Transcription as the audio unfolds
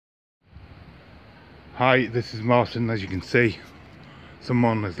Hi, this is Martin. As you can see,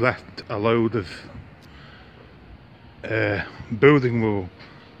 someone has left a load of building wool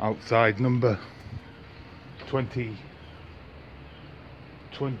outside number 23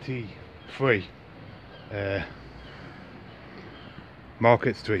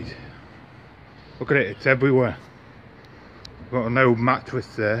 Market Street. Look at it, it's everywhere. Got an old mattress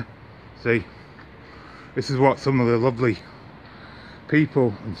there. See, this is what some of the lovely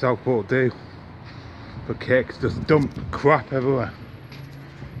people in Southport do for kicks, just dump crap everywhere.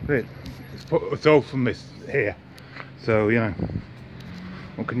 It's all from this here, so you know,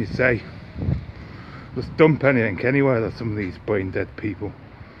 what can you say? Just dump anything anywhere. There's some of these brain dead people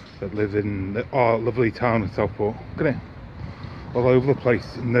that live in our lovely town of Southport. Look at it, all over the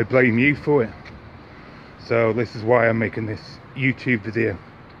place, and they blame you for it. So this is why I'm making this YouTube video.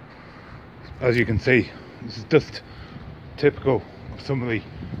 As you can see, this is just typical of some of the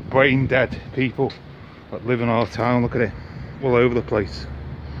brain dead people that live in our town. Look at it, all over the place.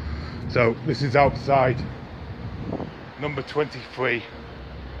 So this is outside number 23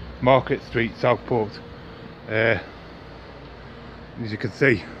 Market Street Southport. As you can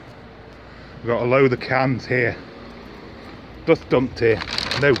see, we've got a load of cans here, just dumped here,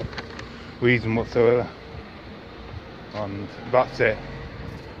 no reason whatsoever. And that's it.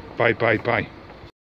 Bye.